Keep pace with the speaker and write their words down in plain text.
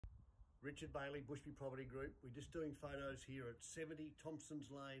Richard Bailey, Bushby Property Group. We're just doing photos here at 70 Tompsons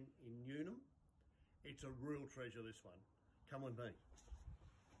Lane in Newnham. It's a real treasure, this one. Come with me.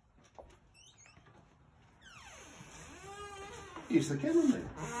 Here's the cameraman.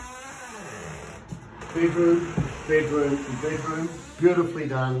 Bedroom, bedroom and bedroom. Beautifully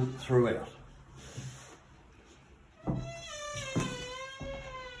done throughout.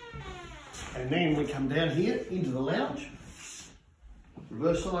 And then we come down here into the lounge.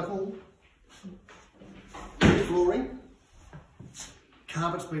 Reverse cycle. Flooring.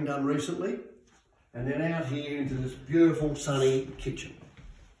 Carpet's been done recently. And then out here into this beautiful sunny kitchen.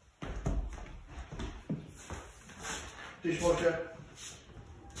 Dishwasher.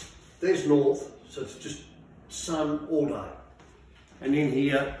 There's north, so it's just sun all day. And in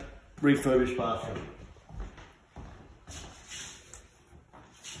here, refurbished bathroom.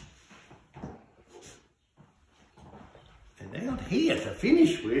 And out here to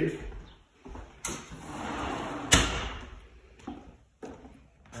finish with,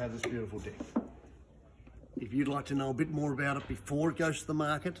 I have this beautiful deck. If you'd like to know a bit more about it before it goes to the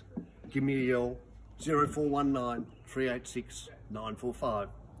market, give me a yell, 0419 386 945.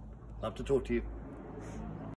 Love to talk to you.